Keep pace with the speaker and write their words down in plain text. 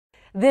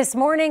This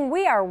morning,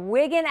 we are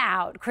wigging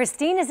out.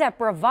 Christine is at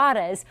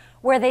Bravadas,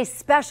 where they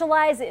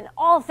specialize in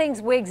all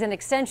things wigs and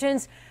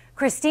extensions.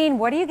 Christine,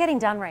 what are you getting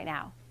done right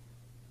now?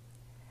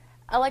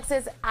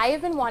 Alexis, I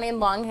have been wanting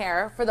long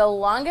hair for the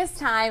longest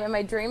time, and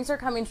my dreams are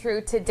coming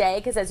true today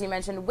because, as you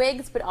mentioned,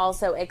 wigs, but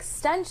also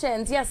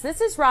extensions. Yes,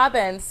 this is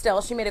Robin still.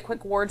 She made a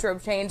quick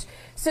wardrobe change.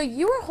 So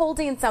you are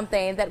holding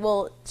something that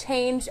will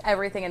change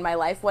everything in my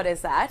life. What is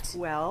that?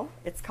 Well,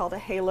 it's called a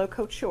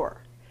halo&quot.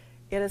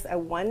 It is a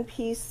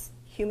one-piece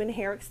human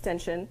hair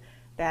extension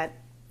that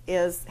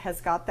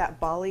has got that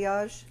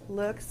balayage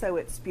look, so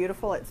it's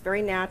beautiful. It's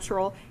very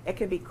natural. It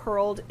can be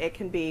curled, it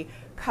can be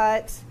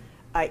cut,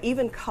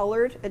 even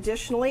colored.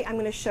 Additionally, I'm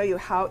going to show you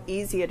how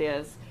easy it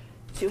is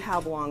to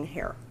have long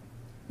hair.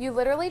 You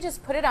literally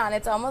just put it on.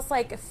 It's almost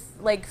like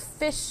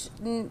fish,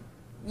 you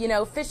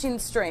know, fishing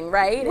string,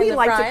 right? We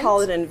like to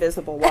call it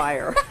invisible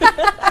wire.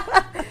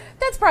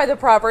 That's probably the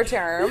proper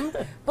term.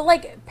 But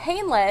like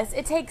painless,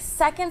 it takes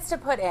seconds to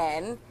put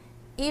in.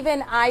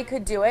 Even I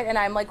could do it, and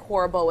I'm like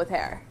horrible with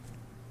hair.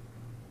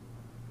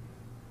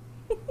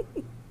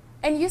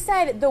 And you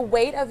said the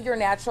weight of your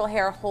natural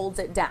hair holds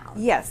it down.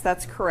 Yes,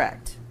 that's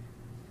correct.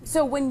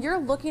 So when you're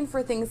looking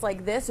for things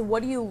like this,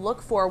 what do you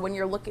look for when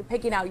you're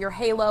picking out your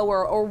halo,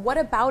 or what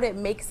about it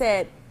makes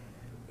it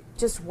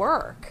just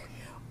work?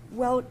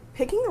 Well,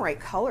 picking the right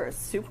color is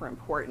super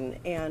important,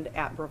 and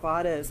at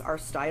Bravadas, our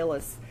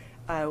stylists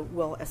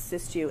will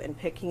assist you in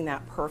picking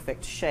that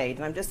perfect shade.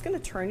 And I'm just going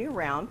to turn you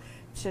around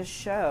to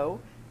show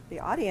the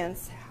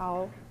audience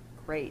how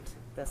great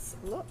this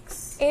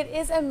looks. It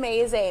is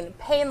amazing.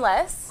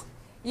 Painless.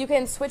 You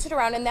can switch it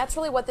around, and that's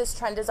really what this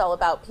trend is all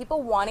about.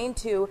 People wanting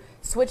to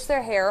switch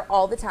their hair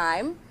all the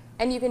time,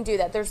 and you can do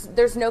that.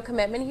 There's no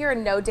commitment here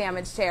and no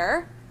damaged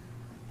hair.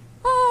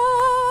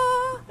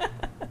 Ah,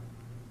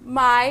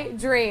 my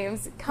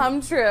dreams come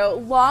true.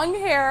 Long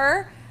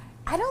hair.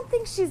 I don't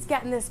think she's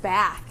getting this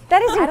back.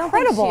 That is incredible.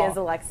 I don't think she is,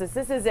 Alexis.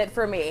 This is it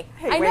for me.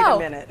 Hey, wait a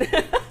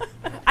minute.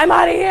 I'm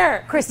out of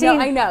here. Christine.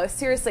 No, I know.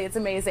 Seriously, it's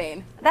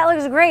amazing. That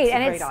looks great,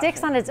 and great it sticks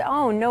option. on its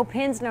own. No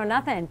pins, no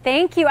nothing.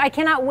 Thank you. I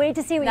cannot wait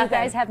to see what you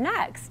guys have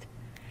next.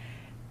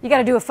 You got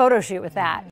to do a photo shoot with that.